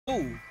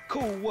Cool,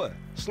 cool what?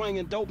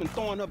 Slinging dope and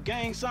throwing up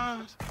gang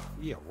signs?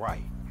 Yeah,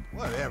 right.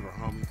 Whatever,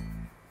 homie.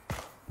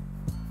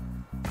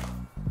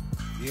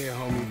 Yeah,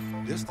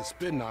 homie, this the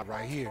spin knot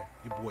right here.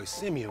 Your boy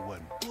Simeon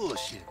wasn't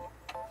bullshitting.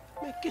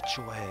 Man, get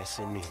your ass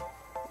in there.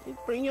 Hey,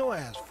 bring your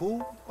ass,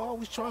 fool.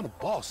 Always trying to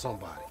boss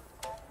somebody.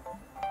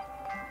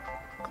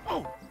 Come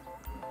on.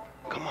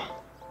 Come on.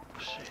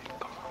 Shit,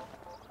 come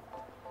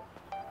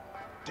on.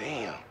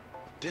 Damn,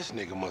 this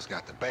nigga must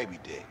got the baby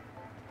dick.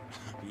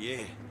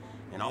 Yeah,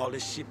 and all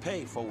this shit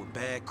paid for with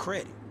bad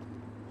credit.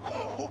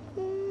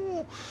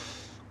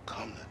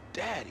 Come to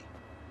daddy.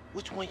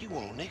 Which one you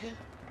want, nigga?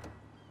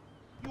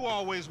 You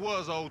always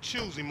was old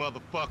choosy,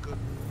 motherfucker.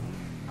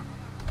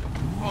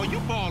 Oh, you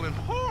ballin'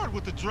 hard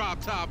with the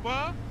drop top,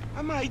 huh?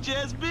 I might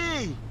just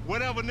be.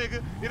 Whatever,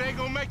 nigga. It ain't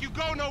gonna make you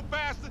go no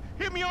faster.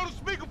 Hit me on the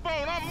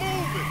speakerphone. I'm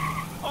moving.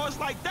 Oh, it's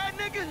like that,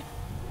 nigga?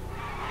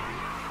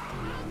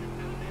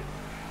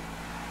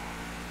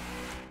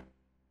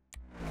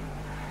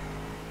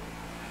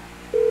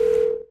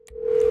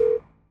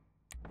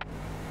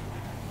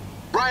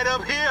 Right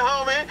up here,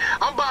 homie.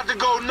 I'm about to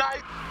go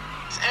nice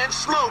and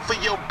slow for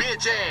your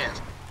bitch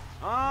ass.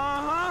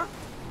 Uh-huh.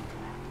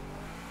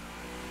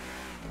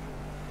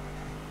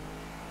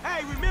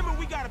 Hey, remember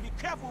we gotta be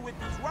careful with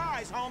these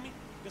rides, homie.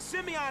 The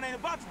Simeon ain't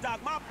about to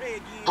dock my pay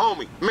again.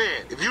 Homie,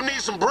 man, if you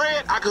need some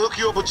bread, I can hook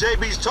you up with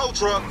JB's tow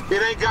truck.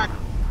 It ain't got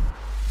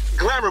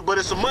glamour, but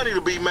it's some money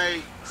to be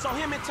made. So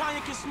him and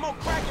Tanya can smoke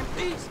crack in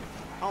peace?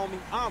 Homie,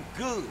 I'm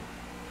good.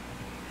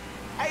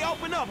 Hey,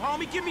 open up,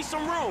 homie. Give me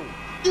some room.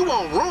 You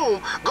want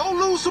room? Go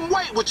lose some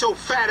weight with your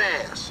fat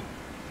ass.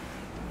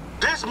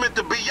 This meant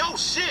to be your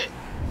shit.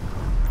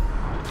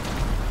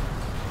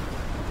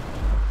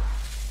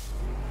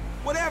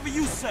 Whatever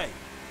you say.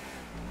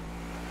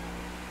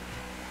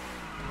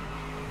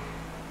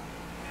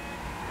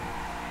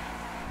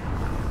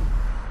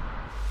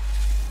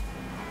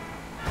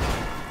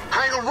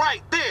 Hang 'em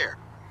right there.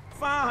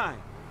 Fine.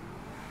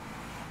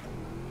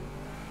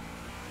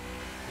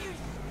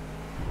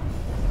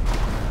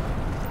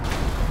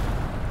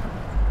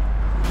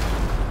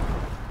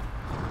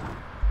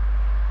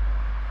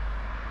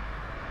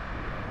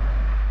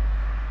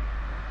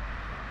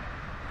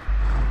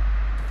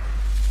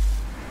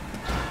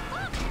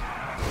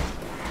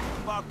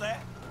 About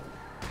that.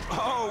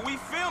 Oh, we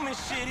filming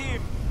shit here.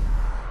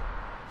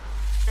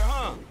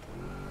 Huh?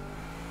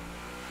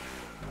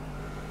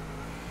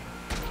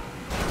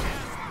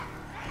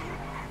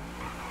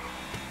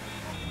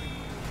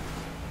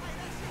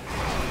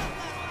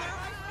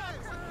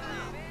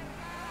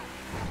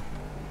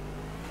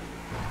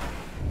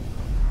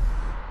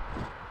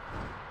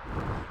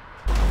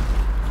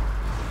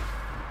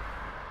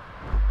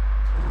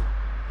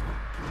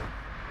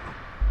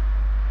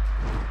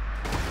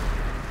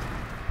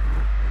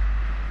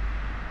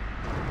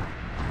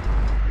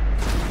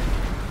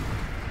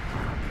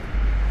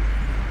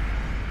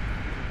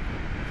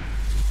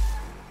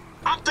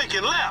 I'm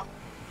thinking left.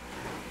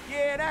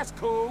 Yeah, that's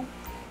cool.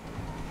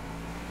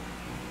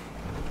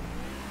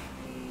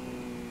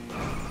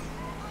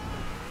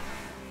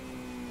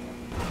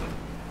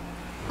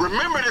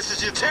 Remember, this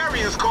is your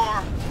Terrier's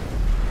car.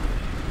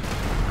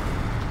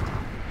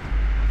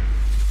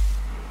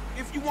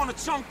 If you want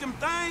to chunk them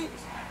things.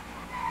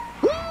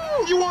 Woo!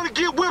 You want to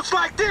get whips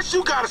like this,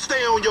 you gotta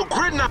stay on your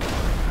grid now.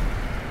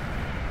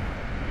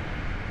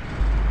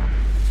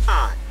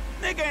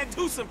 Nigga, and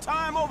do some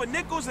time over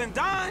nickels and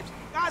dimes?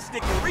 I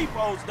stick to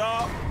repos,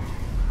 dog.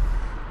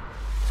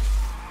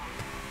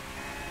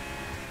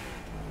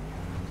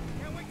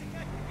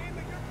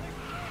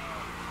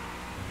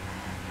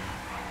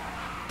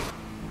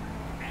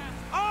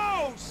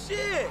 Oh,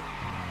 shit!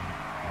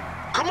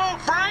 Come on,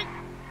 Frank.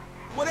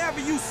 Whatever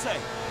you say.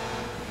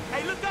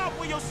 Hey, look out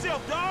for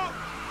yourself, dog.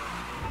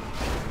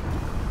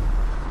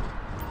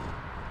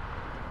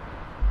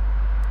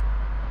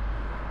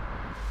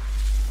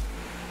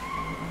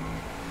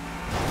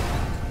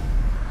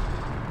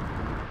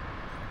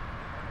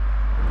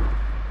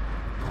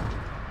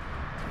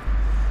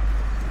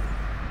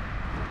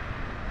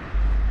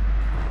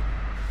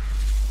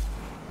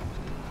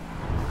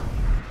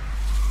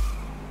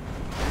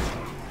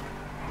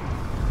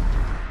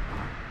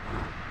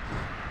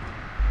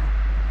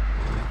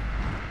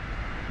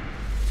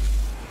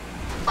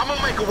 I'm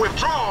gonna make a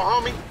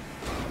withdrawal, homie.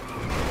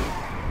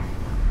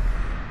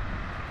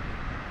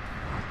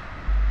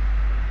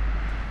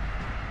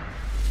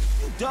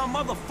 You dumb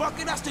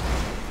motherfucker, that's the...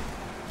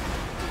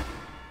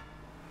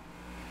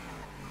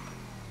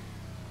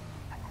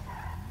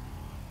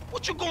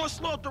 What you going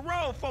slow up the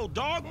road for,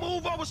 dog?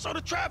 Move over so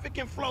the traffic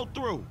can flow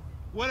through.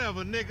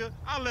 Whatever, nigga.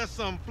 I'll let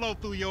something flow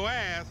through your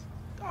ass.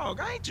 Dog,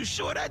 I ain't too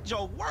sure that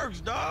joke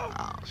works, dog.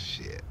 Oh,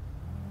 shit.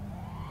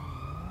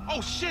 Oh,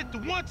 shit, the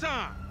one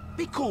time.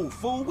 Be cool,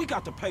 fool. We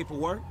got the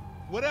paperwork.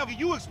 Whatever,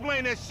 you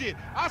explain that shit.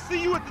 I'll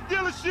see you at the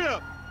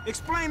dealership.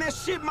 Explain that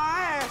shit my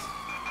ass.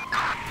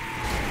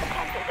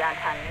 Attention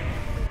downtown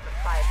Union Suite for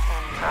 510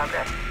 in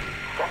progress.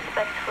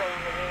 Suspects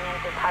fleeing the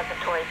Union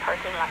Depository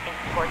parking lot in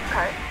sports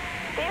cars.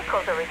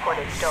 Vehicles are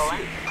reported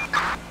stolen.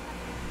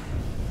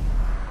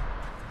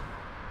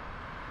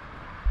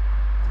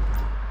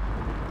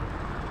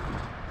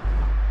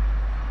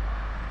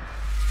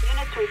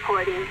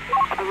 reporting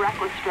a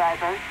reckless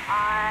driver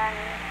on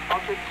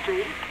Alfred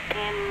Street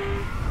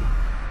in...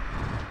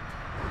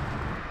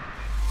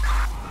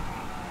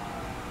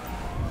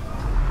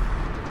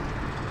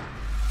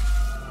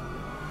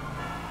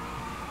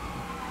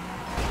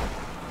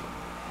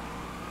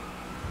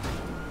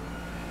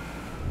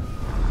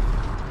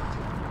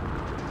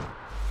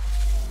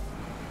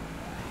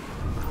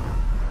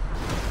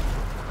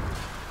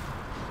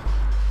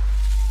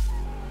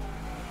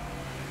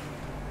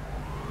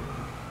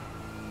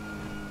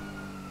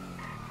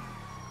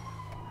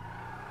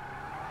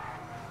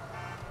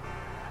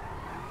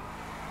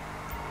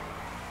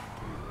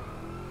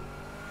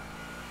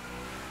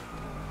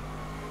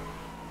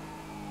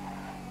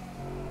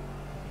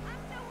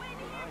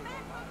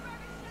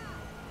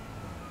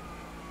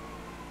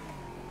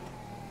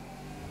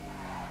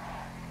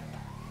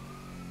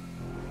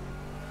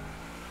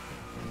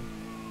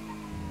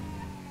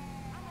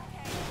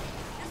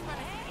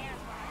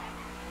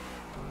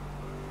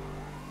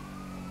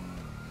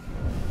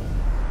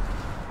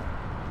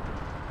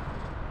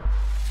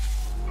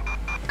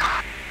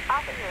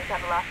 Officers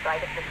have lost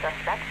sight of the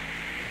suspect.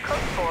 Code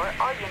 4,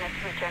 all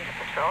units return to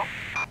patrol.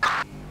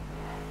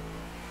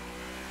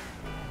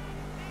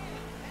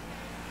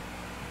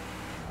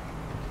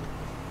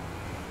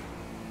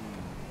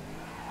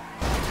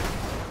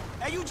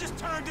 Hey, you just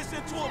turned this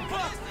into a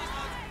bust!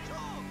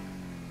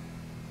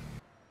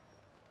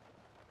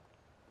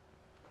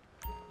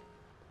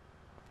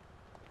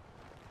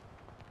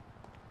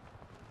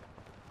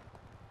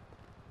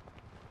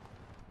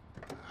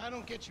 I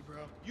don't get you,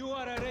 bro. You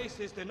are a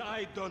racist and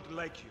I don't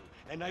like you.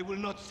 And I will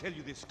not sell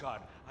you this car.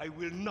 I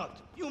will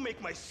not. You make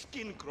my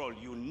skin crawl,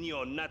 you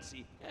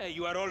neo-Nazi. Hey,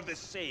 you are all the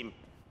same.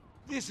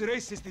 This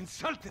racist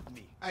insulted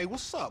me. Hey,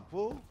 what's up,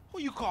 fool?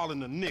 Who you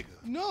calling a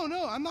nigga? No,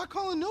 I'm not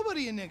calling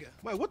nobody a nigga.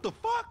 Wait, what the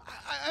fuck?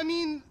 I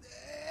mean,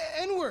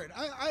 N-word.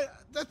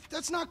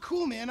 That's not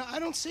cool, man. I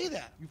don't say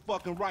that. You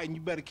fucking right, and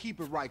you better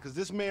keep it right, because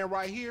this man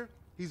right here,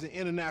 he's an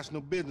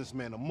international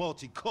businessman, a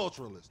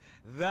multiculturalist.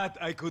 That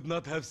I could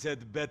not have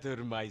said better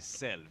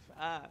myself.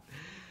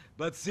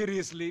 But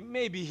seriously,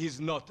 maybe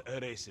he's not a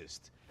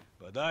racist.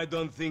 But I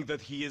don't think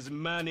that he is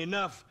man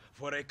enough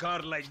for a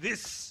car like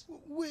this.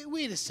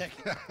 Wait a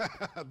second.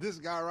 This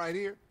guy right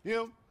here,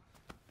 him,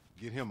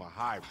 get him a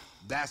hybrid.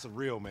 That's a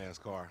real man's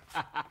car.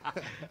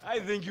 I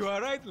think you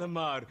are right,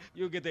 Lamar.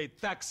 You get a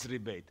tax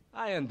rebate.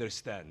 I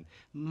understand.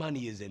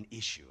 Money is an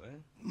issue, eh?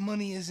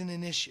 Money isn't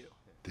an issue.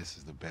 This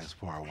is the best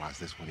part. Watch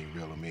this when he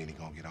reel him in. He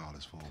gonna get all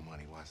his full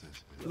money. Watch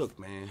this. Look,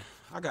 man,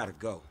 I gotta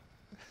go.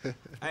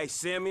 Hey,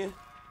 Simeon,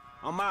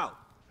 I'm out.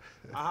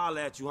 I'll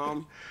holler at you,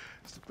 homie.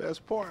 It's the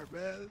best part,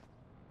 man.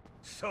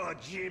 So,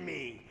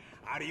 Jimmy,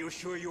 are you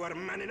sure you are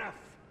man enough?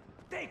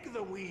 Take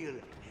the wheel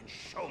and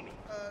show me.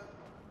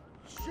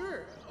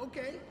 Sure,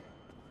 okay.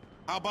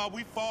 How about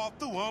we fall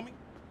through, homie?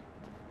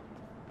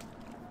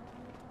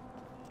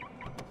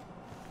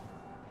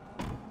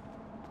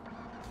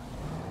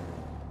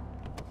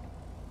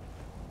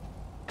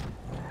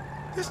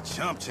 This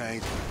chump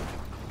change.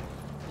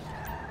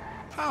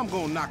 How I'm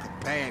gonna knock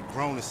a bad,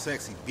 grown and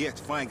sexy bitch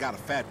if I ain't got a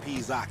fat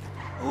peasock?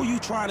 Who you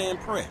trying to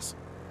impress?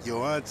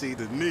 Your auntie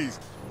Denise,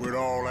 with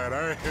all that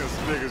ass,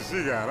 nigga,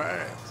 she got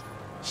ass.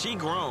 She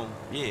grown,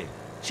 yeah.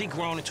 She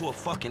grown into a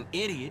fucking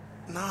idiot.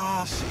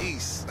 No,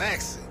 she's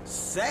sexy.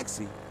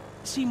 Sexy?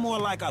 She more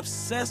like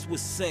obsessed with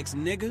sex,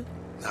 nigga.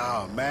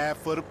 Nah, mad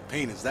for the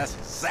penis. That's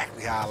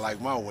exactly how I like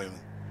my women.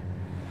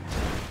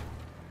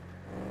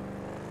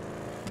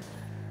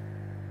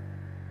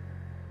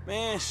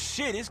 Man,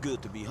 shit, it's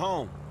good to be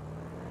home.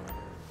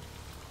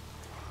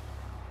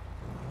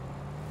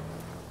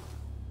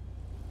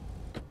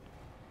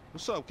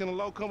 What's up? Can a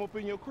low come up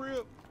in your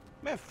crib?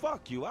 Man,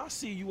 fuck you. I'll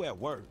see you at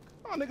work.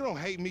 Oh, nigga, don't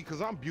hate me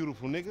because I'm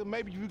beautiful, nigga.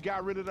 Maybe if you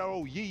got rid of that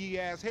old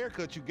yee-yee-ass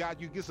haircut you got,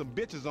 you get some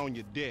bitches on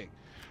your dick.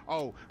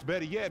 Oh,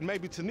 better yet,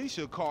 maybe Tanisha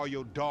will call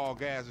your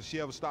dog ass if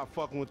she ever stop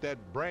fucking with that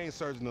brain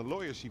surgeon, the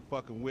lawyer she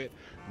fucking with,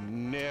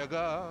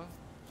 nigga.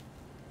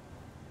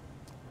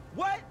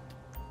 What?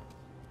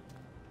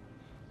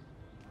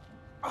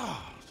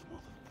 Oh,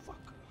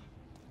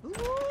 motherfucker.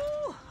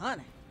 Ooh,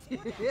 honey.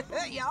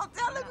 Y'all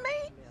telling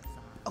me?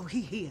 Oh,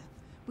 he here.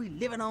 We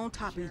living on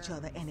top of each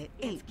other, and it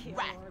ain't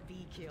right.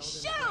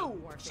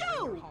 Shoo!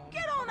 Shoo!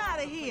 Get on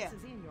out of here!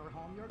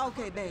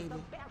 Okay, baby.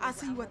 I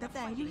see you at the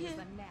thing. You hear?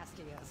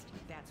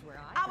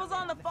 I was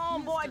on the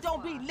phone, boy.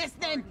 Don't be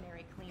listening.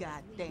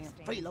 Goddamn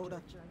freeloader.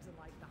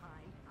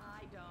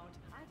 I don't.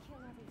 I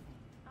kill everything.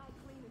 I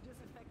clean and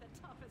disinfect the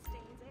toughest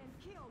stains and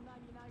kill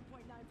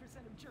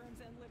 99.9% of germs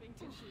and living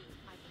tissue.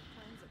 I can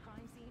cleanse a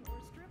crime scene or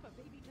strip a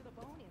baby to the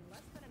bone in